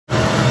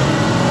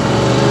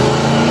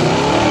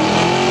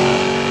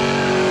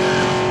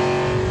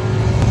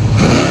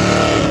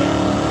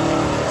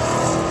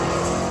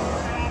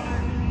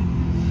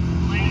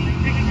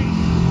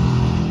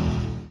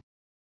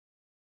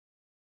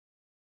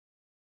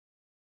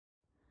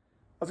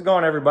How's it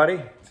going,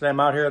 everybody? Today I'm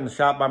out here in the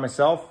shop by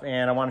myself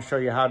and I want to show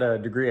you how to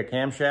degree a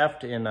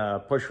camshaft in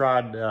a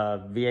Pushrod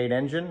V8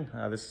 engine.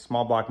 This is a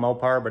small block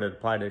Mopar, but it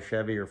applied to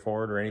Chevy or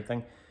Ford or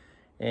anything.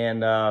 And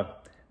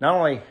not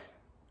only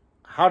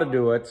how to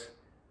do it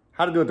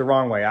the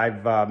wrong way.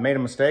 I've made a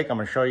mistake. I'm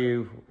going to show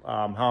you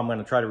how I'm going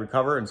to try to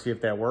recover and see if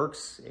that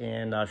works,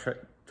 and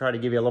try to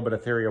give you a little bit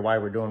of theory of why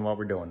we're doing what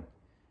we're doing.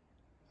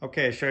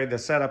 Okay, I'll show you the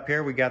setup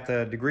here. We got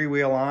the degree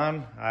wheel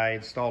on. I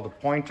installed a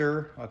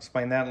pointer. I'll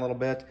explain that in a little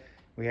bit.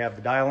 We have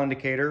the dial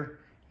indicator,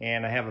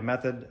 and I have a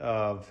method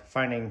of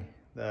finding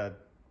the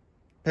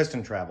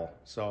piston travel,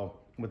 so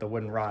with a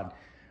wooden rod.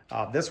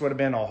 This would have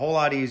been a whole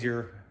lot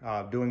easier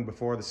doing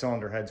before the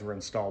cylinder heads were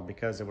installed,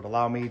 because it would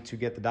allow me to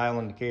get the dial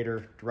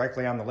indicator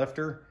directly on the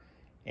lifter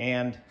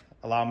and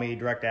allow me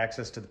direct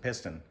access to the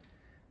piston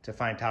to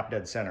find top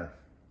dead center.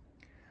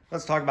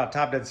 Let's talk about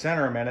top dead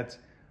center a minute.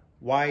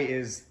 Why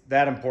is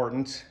that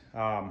important?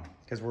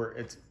 Because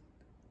it's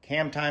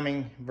cam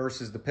timing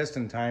versus the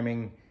piston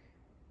timing.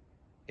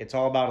 It's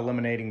all about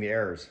eliminating the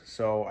errors.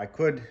 So I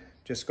could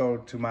just go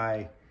to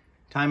my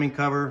timing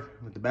cover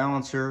with the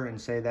balancer and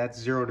say that's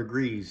 0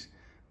 degrees,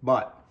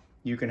 but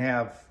you can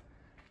have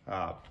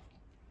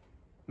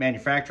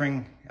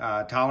manufacturing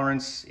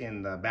tolerance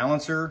in the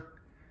balancer.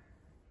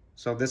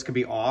 So this could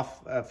be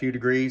off a few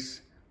degrees.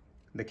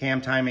 The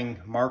cam timing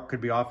mark could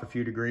be off a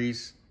few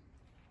degrees.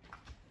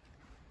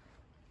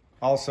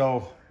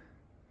 Also,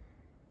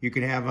 you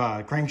could have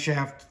a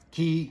crankshaft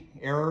key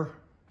error.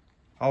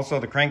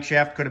 Also, the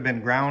crankshaft could have been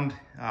ground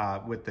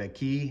with the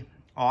key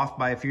off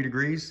by a few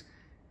degrees.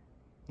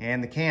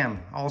 And the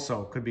cam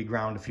also could be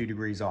ground a few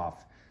degrees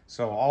off.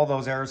 So all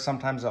those errors,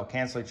 sometimes they'll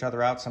cancel each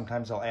other out,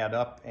 sometimes they'll add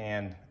up,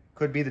 and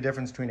could be the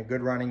difference between a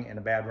good running and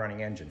a bad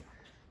running engine.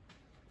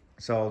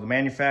 So the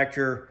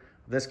manufacturer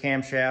of this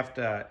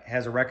camshaft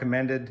has a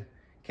recommended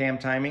cam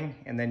timing,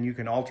 and then you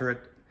can alter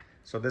it.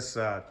 So this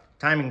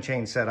timing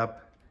chain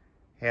setup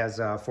has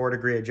a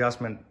 4-degree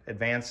adjustment,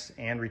 advance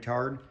and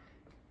retard,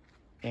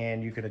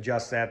 and you can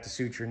adjust that to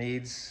suit your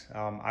needs.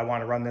 I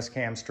want to run this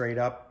cam straight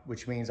up,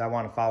 which means I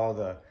want to follow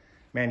the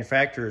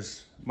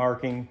manufacturer's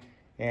marking,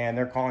 and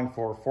they're calling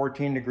for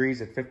 14 degrees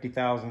at 50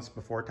 thousandths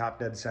before top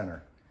dead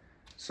center.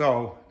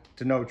 So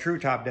to know true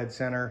top dead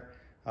center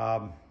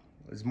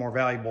is more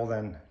valuable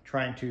than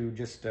trying to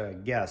just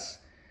guess.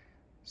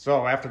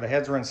 So after the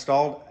heads were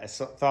installed, I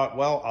thought,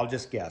 well, I'll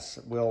just guess.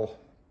 We'll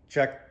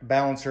check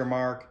balancer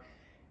mark,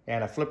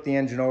 and I flipped the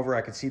engine over.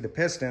 I could see the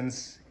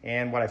pistons,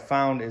 and what I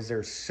found is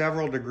there's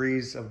several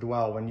degrees of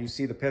dwell. When you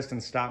see the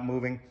pistons stop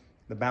moving,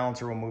 the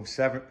balancer will move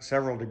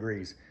several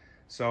degrees.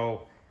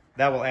 So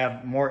that will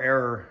add more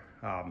error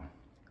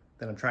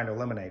than I'm trying to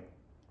eliminate.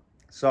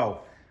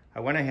 So I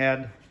went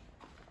ahead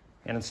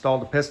and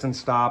installed a piston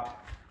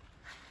stop,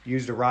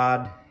 used a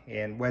rod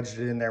and wedged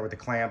it in there with a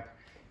clamp.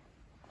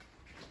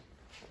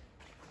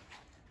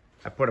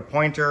 I put a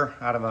pointer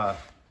out of a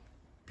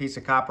piece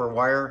of copper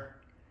wire,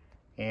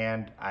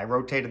 and I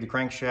rotated the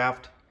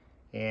crankshaft,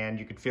 and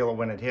you could feel it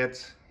when it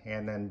hits,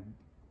 and then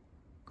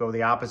go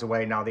the opposite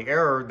way. Now the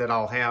error that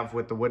I'll have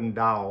with the wooden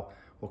dowel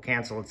will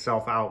cancel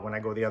itself out when I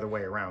go the other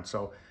way around.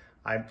 So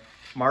I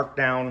marked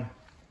down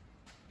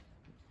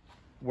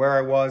where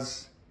I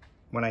was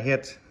when I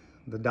hit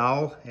the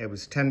dowel. It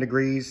was 10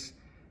 degrees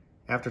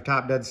after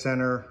top dead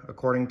center,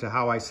 according to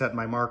how I set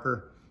my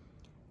marker.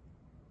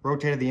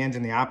 Rotated the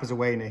engine the opposite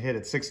way, and it hit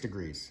at 6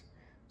 degrees.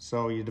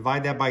 So you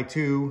divide that by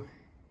 2,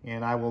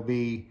 and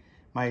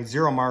my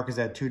 0 mark is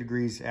at 2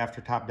 degrees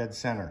after top dead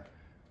center.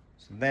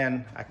 So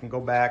then I can go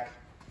back,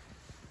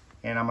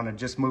 and I'm gonna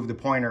just move the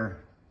pointer.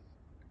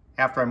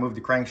 After I move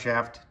the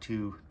crankshaft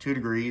to 2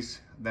 degrees,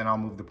 then I'll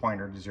move the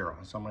pointer to 0.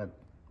 So I'm gonna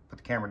put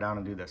the camera down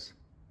and do this.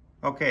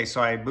 Okay,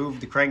 so I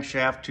moved the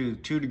crankshaft to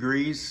 2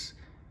 degrees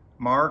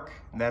mark,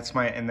 and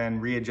then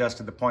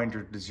readjusted the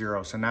pointer to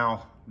 0. So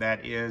now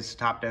that is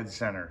top dead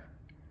center.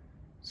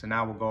 So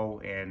now we'll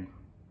go, and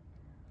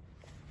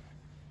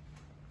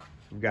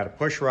we've got a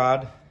push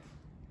rod.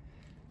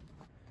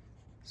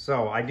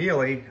 So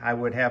ideally, I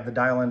would have the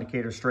dial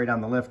indicator straight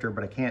on the lifter,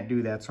 but I can't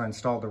do that, so I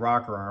installed the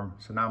rocker arm.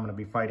 So now I'm gonna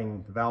be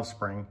fighting the valve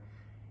spring,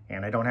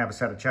 and I don't have a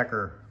set of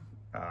checker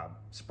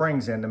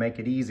springs in to make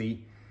it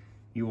easy.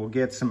 You will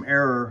get some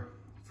error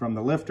from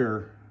the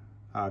lifter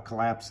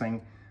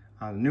collapsing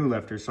on the new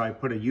lifter. So I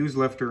put a used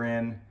lifter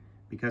in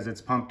because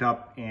it's pumped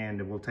up, and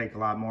it will take a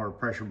lot more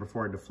pressure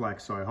before it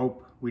deflects. So I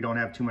hope we don't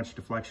have too much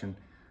deflection.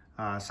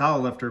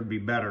 Solid lifter would be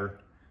better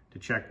to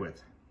check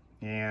with.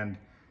 And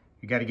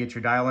you got to get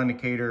your dial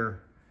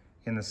indicator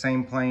in the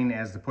same plane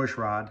as the push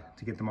rod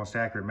to get the most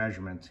accurate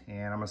measurement.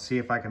 And I'm gonna see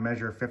if I can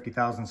measure 50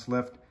 thousandths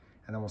lift,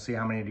 and then we'll see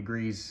how many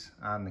degrees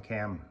on the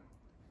cam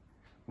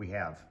we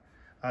have.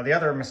 The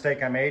other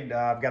mistake I made,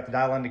 I've got the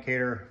dial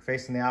indicator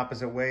facing the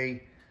opposite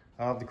way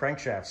of the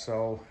crankshaft.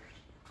 So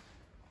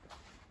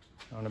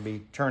I'm gonna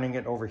be turning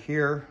it over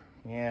here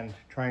and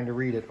trying to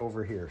read it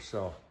over here.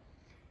 So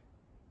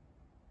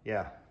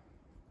yeah,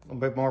 a little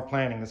bit more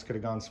planning, this could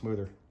have gone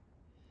smoother.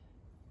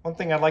 One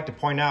thing I'd like to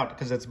point out,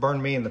 because it's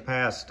burned me in the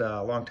past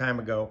a long time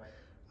ago,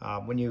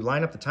 when you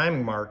line up the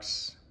timing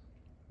marks,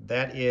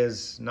 that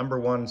is number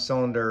 1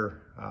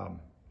 cylinder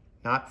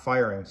not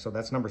firing, so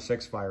that's number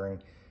 6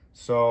 firing.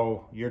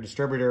 So your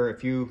distributor,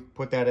 if you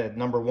put that at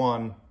number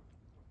 1,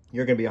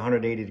 you're going to be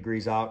 180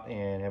 degrees out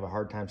and have a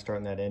hard time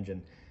starting that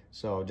engine.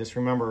 So just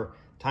remember,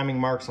 timing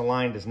marks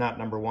aligned is not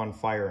number 1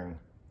 firing.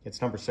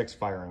 It's number 6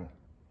 firing.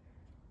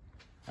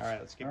 All right,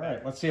 let's get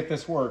back. Let's see if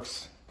this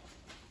works.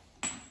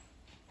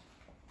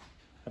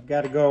 I've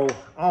got to go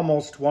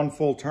almost 1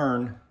 full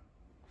turn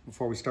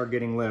before we start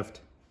getting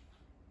lift.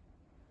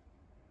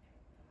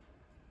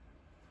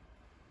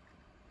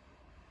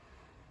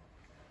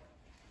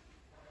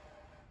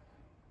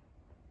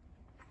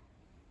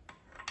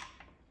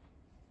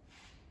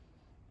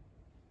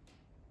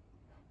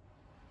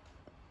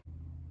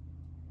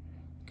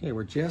 Okay,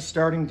 we're just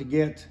starting to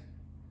get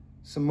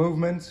some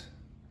movement,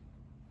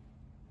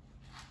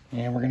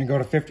 and we're going to go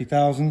to 50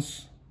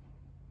 thousandths.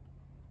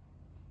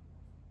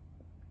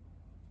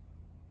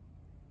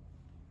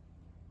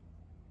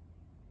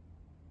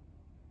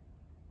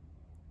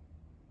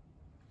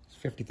 It's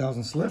 50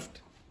 thousandths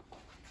lift.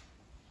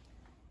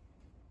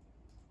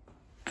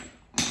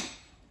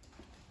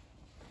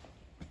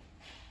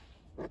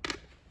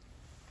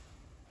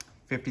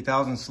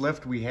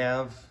 Lift, we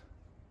have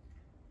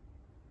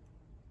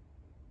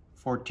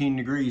 14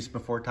 degrees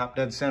before top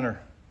dead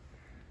center.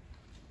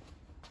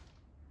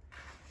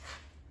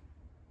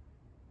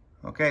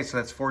 Okay, so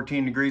that's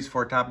 14 degrees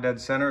for top dead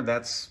center.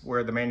 That's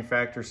where the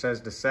manufacturer says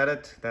to set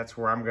it. That's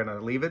where I'm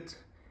gonna leave it.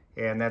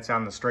 And that's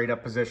on the straight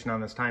up position on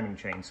this timing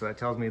chain. So that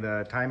tells me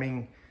the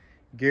timing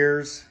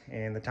gears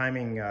and the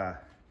timing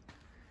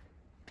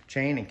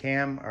chain and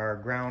cam are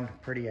ground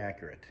pretty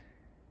accurate.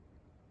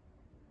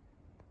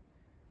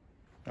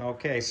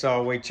 Okay,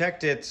 so we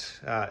checked it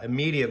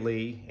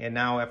immediately, and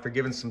now after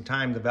giving some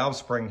time, the valve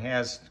spring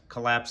has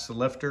collapsed the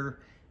lifter,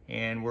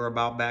 and we're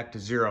about back to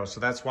 0. So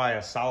that's why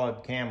a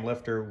solid cam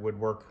lifter would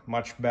work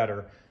much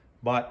better.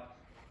 But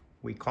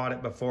we caught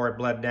it before it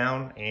bled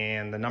down,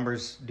 and the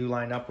numbers do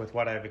line up with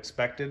what I've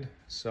expected.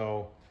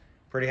 So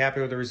pretty happy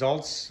with the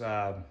results.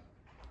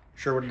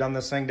 Sure would have done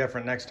this thing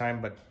different next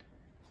time, but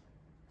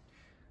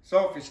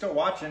so if you're still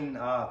watching,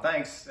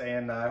 thanks,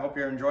 and I hope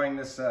you're enjoying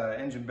this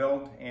engine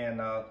build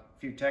and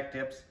few tech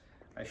tips.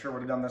 I sure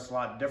would have done this a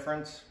lot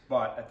different,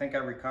 but I think I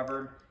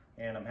recovered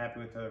and I'm happy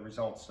with the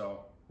results.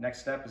 So next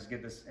step is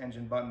get this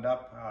engine buttoned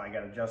up. I got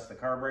to adjust the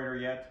carburetor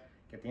yet,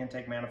 get the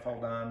intake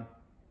manifold on,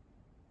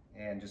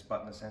 and just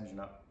button this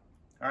engine up.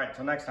 All right,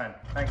 till next time.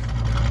 Thanks.